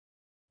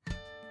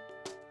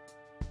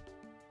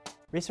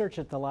Research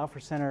at the Laufer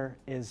Center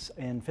is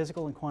in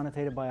physical and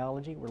quantitative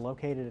biology. We're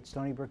located at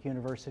Stony Brook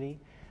University.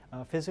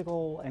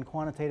 Physical and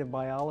quantitative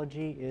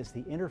biology is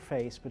the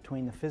interface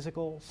between the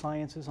physical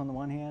sciences on the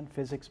one hand,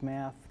 physics,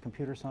 math,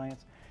 computer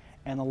science,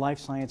 and the life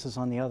sciences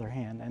on the other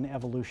hand, and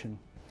evolution.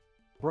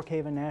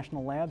 Brookhaven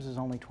National Labs is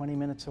only 20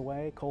 minutes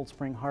away. Cold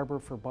Spring Harbor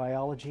for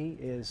biology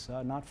is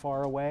not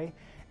far away.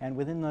 And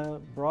within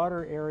the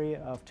broader area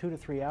of 2 to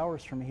 3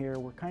 hours from here,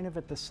 we're kind of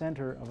at the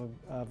center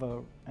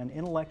of an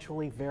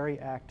intellectually very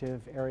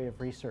active area of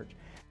research.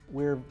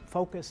 We're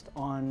focused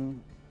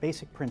on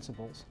basic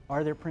principles.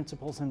 Are there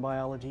principles in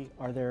biology?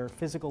 Are there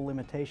physical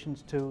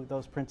limitations to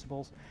those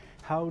principles?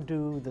 How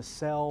do the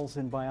cells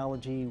in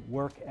biology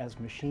work as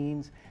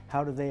machines?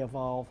 How do they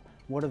evolve?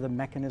 What are the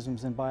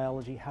mechanisms in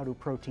biology? How do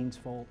proteins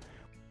fold?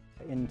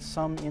 In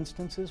some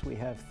instances, we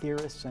have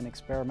theorists and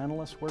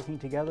experimentalists working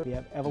together. We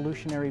have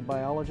evolutionary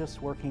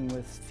biologists working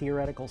with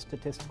theoretical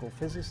statistical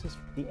physicists.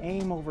 The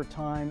aim over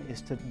time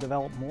is to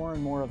develop more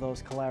and more of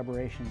those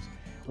collaborations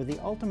with the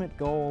ultimate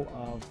goal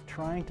of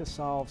trying to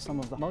solve some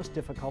of the most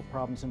difficult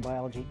problems in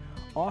biology,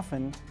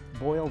 often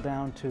boil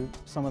down to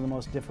some of the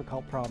most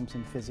difficult problems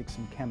in physics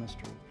and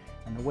chemistry.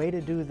 And the way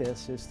to do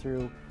this is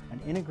through an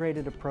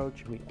integrated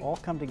approach. We all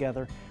come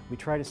together, we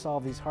try to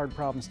solve these hard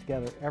problems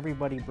together.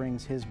 Everybody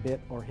brings his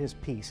bit or his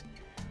piece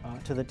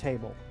to the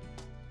table.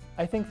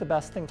 I think the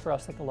best thing for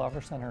us at the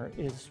Laufer Center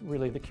is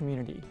really the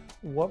community.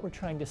 What we're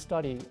trying to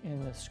study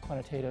in this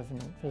quantitative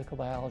and physical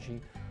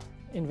biology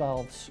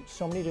involves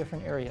so many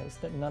different areas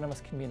that none of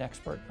us can be an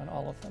expert on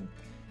all of them.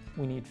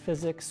 We need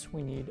physics,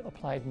 we need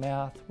applied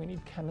math, we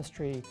need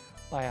chemistry,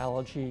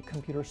 biology,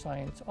 computer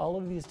science, all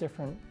of these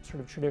different sort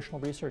of traditional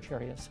research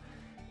areas.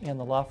 And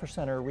the Laufer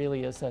Center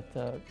really is at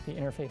the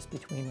interface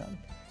between them.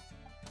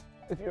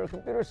 If you're a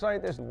computer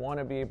scientist, you want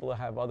to be able to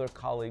have other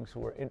colleagues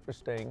who are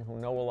interesting, who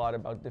know a lot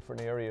about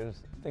different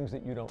areas, things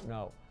that you don't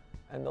know.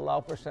 And the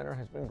Laufer Center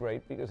has been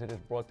great because it has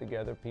brought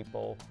together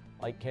people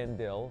like Ken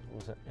Dill,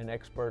 who's an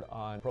expert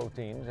on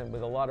proteins, and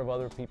with a lot of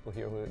other people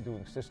here who are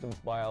doing systems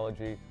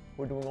biology,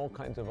 who are doing all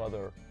kinds of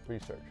other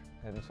research.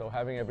 And so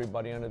having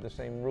everybody under the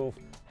same roof,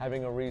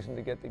 having a reason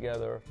to get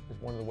together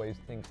is one of the ways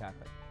things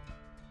happen.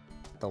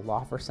 The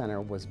Laufer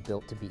Center was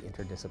built to be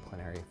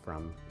interdisciplinary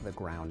from the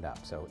ground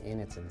up. So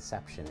in its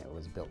inception, it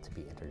was built to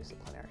be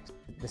interdisciplinary.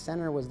 The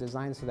center was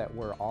designed so that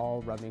we're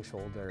all rubbing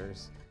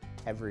shoulders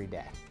every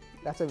day.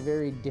 That's a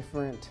very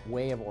different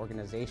way of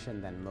organization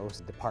than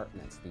most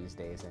departments these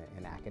days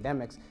in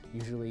academics.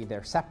 Usually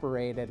they're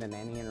separated and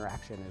any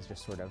interaction is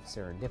just sort of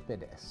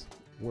serendipitous.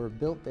 We're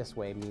built this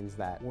way means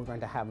that we're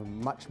going to have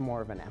much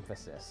more of an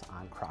emphasis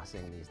on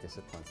crossing these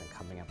disciplines and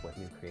coming up with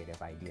new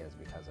creative ideas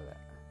because of it.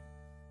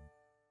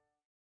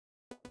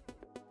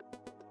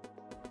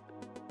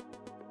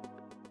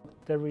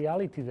 The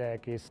Reality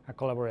Deck is a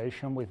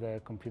collaboration with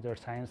the Computer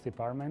Science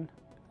Department,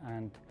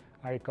 and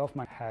Ari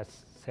Kaufman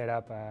has set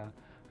up a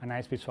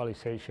nice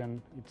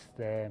visualization. It's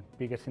the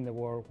biggest in the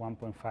world,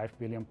 1.5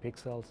 billion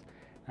pixels,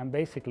 and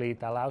basically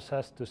it allows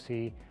us to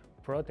see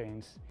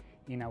proteins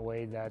in a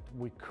way that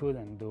we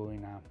couldn't do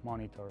in a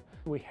monitor.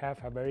 We have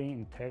a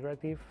very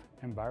integrative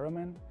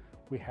environment.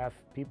 We have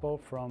people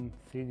from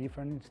 3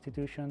 different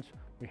institutions.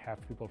 We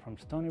have people from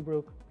Stony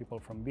Brook, people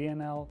from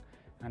BNL,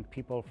 and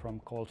people from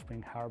Cold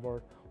Spring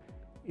Harbor.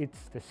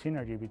 It's the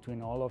synergy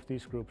between all of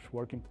these groups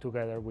working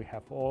together. We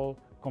have all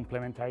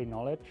complementary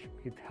knowledge.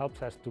 It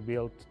helps us to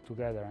build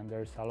together, and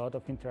there's a lot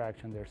of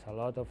interaction, there's a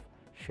lot of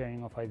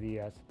sharing of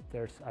ideas.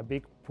 There's a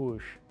big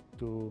push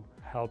to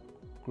help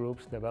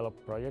groups develop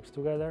projects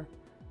together,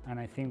 and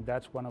I think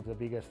that's one of the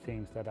biggest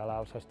things that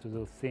allows us to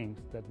do things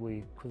that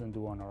we couldn't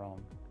do on our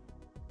own.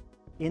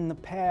 In the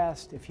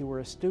past, if you were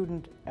a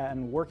student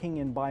and working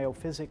in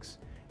biophysics,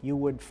 you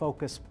would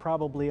focus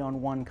probably on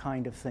one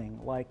kind of thing,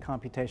 like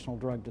computational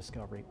drug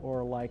discovery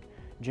or like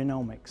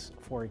genomics,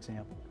 for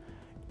example.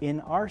 In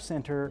our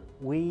center,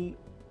 we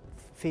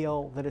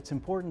feel that it's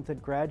important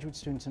that graduate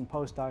students and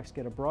postdocs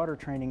get a broader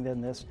training than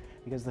this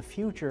because the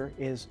future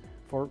is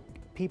for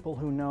people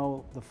who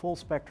know the full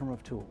spectrum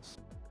of tools.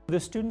 The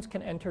students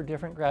can enter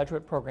different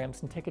graduate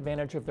programs and take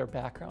advantage of their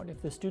background.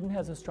 If the student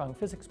has a strong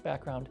physics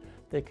background,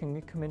 they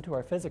can come into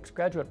our physics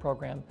graduate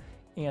program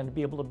and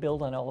be able to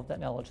build on all of that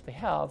knowledge they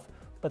have.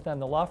 But then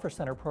the Laufer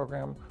Center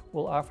program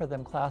will offer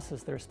them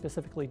classes that are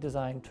specifically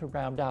designed to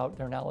round out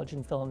their knowledge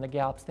and fill in the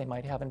gaps they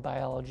might have in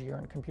biology or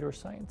in computer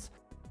science.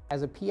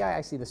 As a PI, I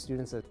see the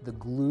students as the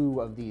glue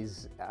of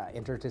these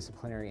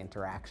interdisciplinary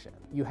interaction.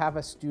 You have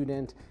a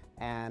student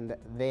and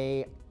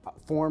they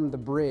form the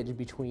bridge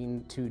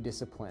between 2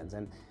 disciplines.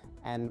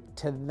 And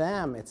to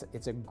them,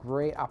 it's a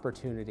great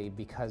opportunity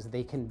because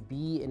they can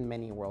be in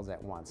many worlds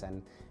at once.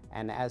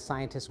 And as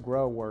scientists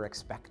grow, we're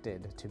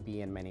expected to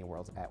be in many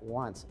worlds at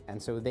once.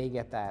 And so they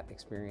get that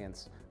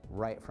experience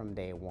right from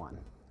day one.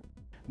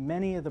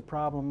 Many of the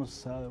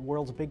problems, the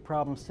world's big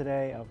problems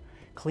today of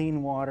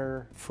clean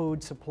water,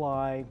 food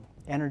supply,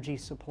 energy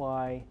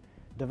supply,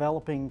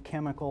 developing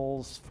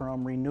chemicals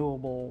from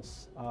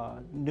renewables,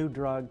 new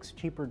drugs,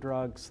 cheaper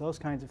drugs, those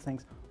kinds of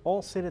things,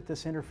 all sit at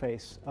this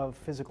interface of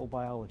physical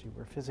biology,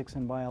 where physics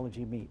and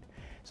biology meet.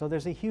 So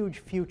there's a huge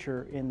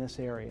future in this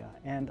area,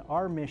 and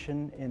our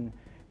mission in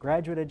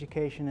graduate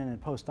education and in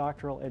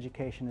postdoctoral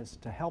education is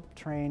to help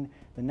train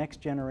the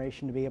next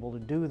generation to be able to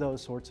do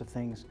those sorts of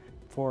things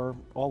for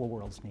all the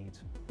world's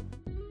needs.